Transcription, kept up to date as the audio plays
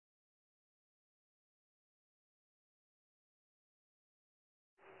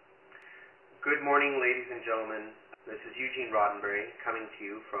Good morning, ladies and gentlemen. This is Gene Roddenberry coming to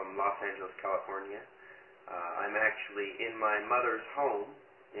you from Los Angeles, California. I'm actually in my mother's home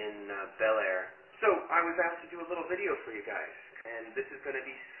in Bel Air. So I was asked to do a little video for you guys, and this is going to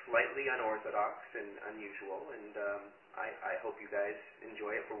be slightly unorthodox and unusual, and I hope you guys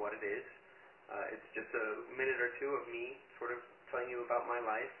enjoy it for what it is. It's just a minute or two of me sort of telling you about my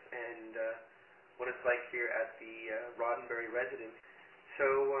life and what it's like here at the Roddenberry residence. So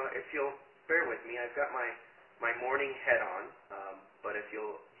if you'll bear with me, I've got my morning head on, but if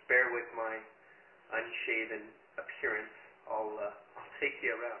you'll bear with my unshaven appearance, I'll take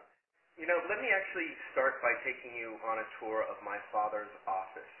you around. You know, let me actually start by taking you on a tour of my father's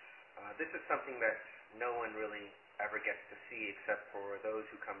office. This is something that no one really ever gets to see except for those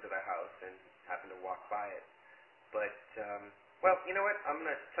who come to the house and happen to walk by it. But, well, you know what? I'm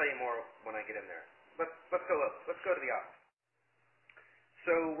going to tell you more when I get in there. Let's go to the office.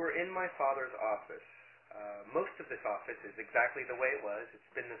 So we're in my father's office. Most of this office is exactly the way it was.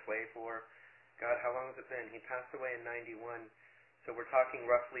 It's been this way for, God, how long has it been? He passed away in 91. So we're talking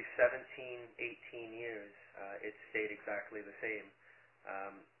roughly 17, 18 years. It stayed exactly the same.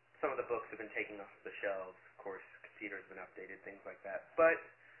 Some of the books have been taken off the shelves. Of course, computers have been updated, things like that. But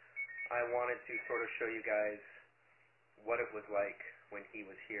I wanted to sort of show you guys what it was like when he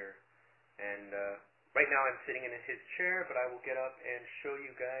was here. And right now I'm sitting in his chair, but I will get up and show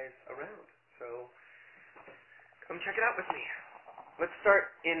you guys around. So come check it out with me. Let's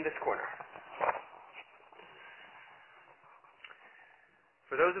start in this corner.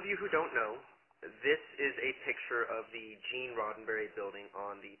 For those of you who don't know, this is a picture of the Gene Roddenberry building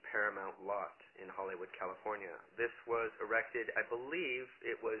on the Paramount lot in Hollywood, California. This was erected, I believe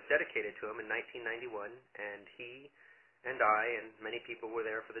it was dedicated to him in 1991, and he and I and many people were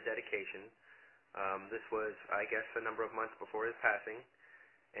there for the dedication. This was, I guess, a number of months before his passing,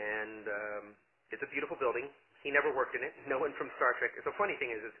 and it's a beautiful building. He never worked in it. No one from Star Trek. The funny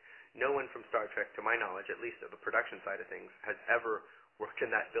thing is no one from Star Trek, to my knowledge, at least of the production side of things, has ever worked in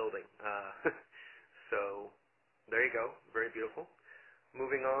that building. So there you go. Very beautiful.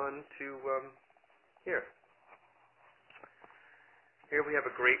 Moving on to here. Here we have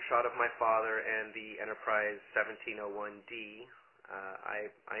a great shot of my father and the Enterprise 1701D.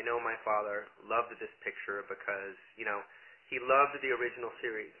 I know my father loved this picture because, you know, he loved the original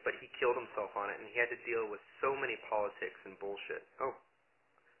series, but he killed himself on it, and he had to deal with so many politics and bullshit. Oh,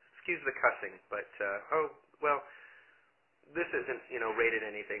 excuse the cussing, but, oh, well, this isn't, you know, rated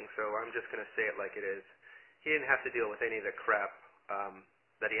anything, so I'm just going to say it like it is. He didn't have to deal with any of the crap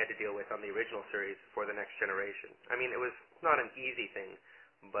that he had to deal with on the original series for the next generation. I mean, it was not an easy thing,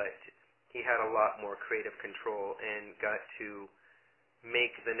 but he had a lot more creative control and got to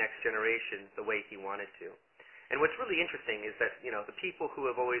make the next generation the way he wanted to. And what's really interesting is that, you know, the people who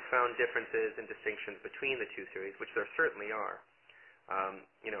have always found differences and distinctions between the two series, which there certainly are,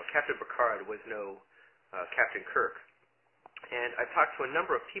 you know, Captain Picard was no Captain Kirk. And I've talked to a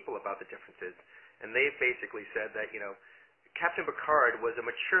number of people about the differences, and they've basically said that, you know, Captain Picard was a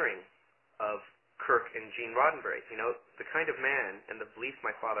maturing of Kirk and Gene Roddenberry. You know, the kind of man and the beliefs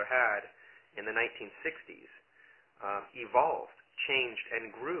my father had in the 1960s evolved, changed,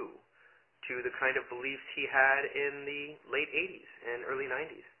 and grew to the kind of beliefs he had in the late 80s and early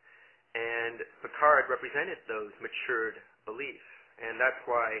 90s. And Picard represented those matured beliefs. And that's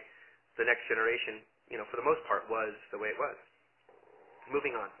why the next generation, you know, for the most part, was the way it was.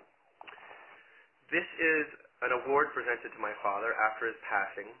 Moving on. This is an award presented to my father after his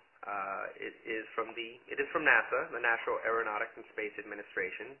passing. It is from NASA, the National Aeronautics and Space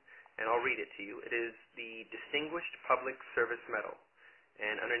Administration, and I'll read it to you. It is the Distinguished Public Service Medal.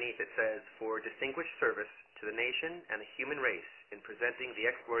 And underneath it says, for distinguished service to the nation and the human race in presenting the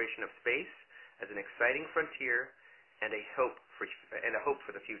exploration of space as an exciting frontier and a hope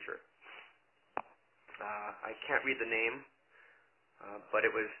for the future. I can't read the name, but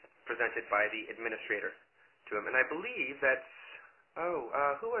it was presented by the administrator to him. And I believe that's,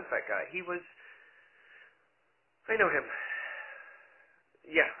 who was that guy? I know him.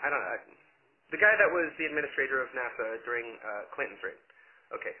 Yeah, I don't know. The guy that was the administrator of NASA during Clinton's reign.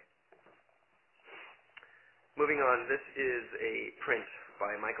 Okay. Moving on, this is a print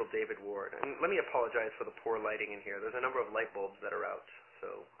by Michael David Ward. And let me apologize for the poor lighting in here. There's a number of light bulbs that are out,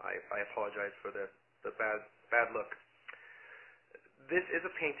 so I apologize for the bad look. This is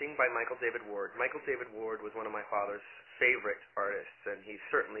a painting by Michael David Ward. Michael David Ward was one of my father's favorite artists, and he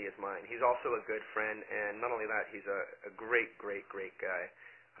certainly is mine. He's also a good friend, and not only that, he's a great, great, great guy.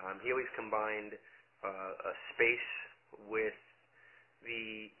 He always combined a space with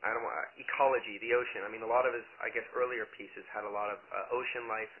ecology, the ocean. I mean, a lot of his, I guess, earlier pieces had a lot of ocean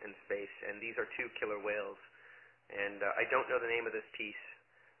life and space, and these are two killer whales. And I don't know the name of this piece,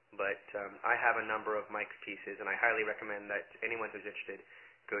 but I have a number of Mike's pieces, and I highly recommend that anyone who's interested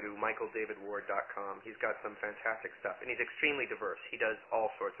go to michaeldavidward.com. He's got some fantastic stuff, and he's extremely diverse. He does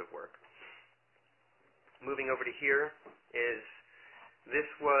all sorts of work. Moving over to here this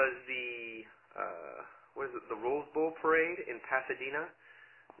was the the Rose Bowl Parade in Pasadena.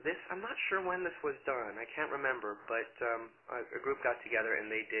 I'm not sure when this was done. I can't remember, but a group got together and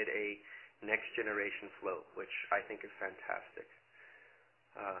they did a next generation float, which I think is fantastic.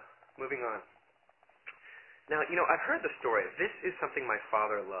 Moving on. Now, I've heard the story. This is something my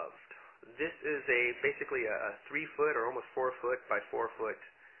father loved. This is basically a 3-foot or almost 4-foot by 4-foot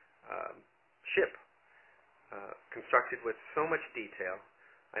ship, constructed with so much detail.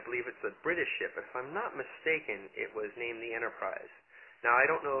 I believe it's a British ship, but if I'm not mistaken, it was named the Enterprise. Now, I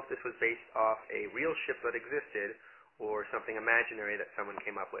don't know if this was based off a real ship that existed or something imaginary that someone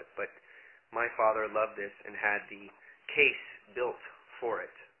came up with, but my father loved this and had the case built for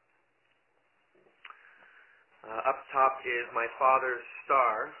it. Up top is my father's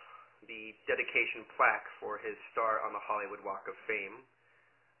star, the dedication plaque for his star on the Hollywood Walk of Fame.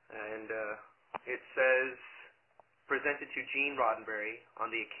 And it says, presented to Gene Roddenberry on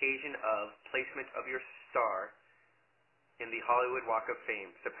the occasion of placement of your star in the Hollywood Walk of Fame,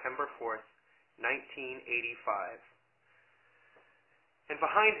 September 4th, 1985. And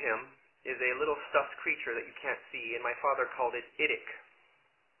behind him is a little stuffed creature that you can't see, and my father called it Idic,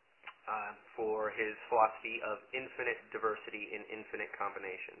 for his philosophy of infinite diversity in infinite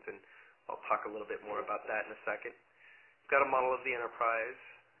combinations. And I'll talk a little bit more about that in a second. We've got a model of the Enterprise,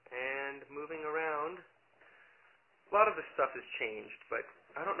 and moving around, a lot of the stuff has changed, but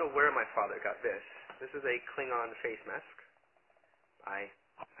I don't know where my father got this. This is a Klingon face mask. I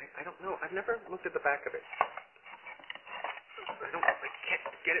don't know. I've never looked at the back of it. I can't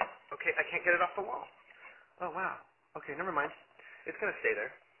get it. Okay, I can't get it off the wall. Oh, wow. Okay, never mind. It's going to stay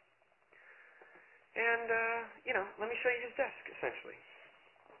there. And, let me show you his desk, essentially.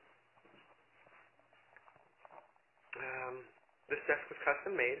 This desk was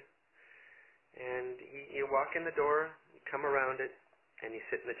custom made, and you walk in the door, you come around it, and you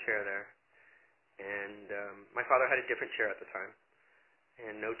sit in the chair there. And my father had a different chair at the time,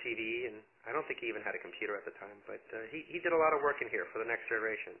 and no TV, and I don't think he even had a computer at the time, but he did a lot of work in here for the next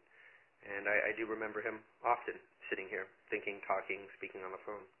generation. And I do remember him often sitting here, thinking, talking, speaking on the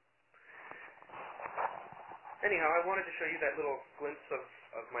phone. Anyhow, I wanted to show you that little glimpse of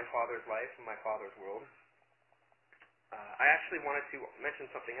my father's life and my father's world. I actually wanted to mention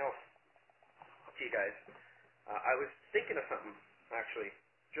something else to you guys. I was thinking of something, actually,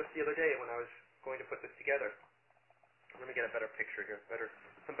 just the other day when I was going to put this together. Let me get a better picture here,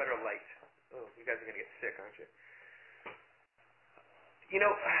 some better light. Oh, you guys are going to get sick, aren't you?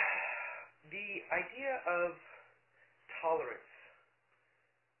 The idea of tolerance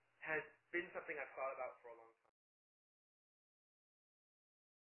has been something I've thought about for a long time.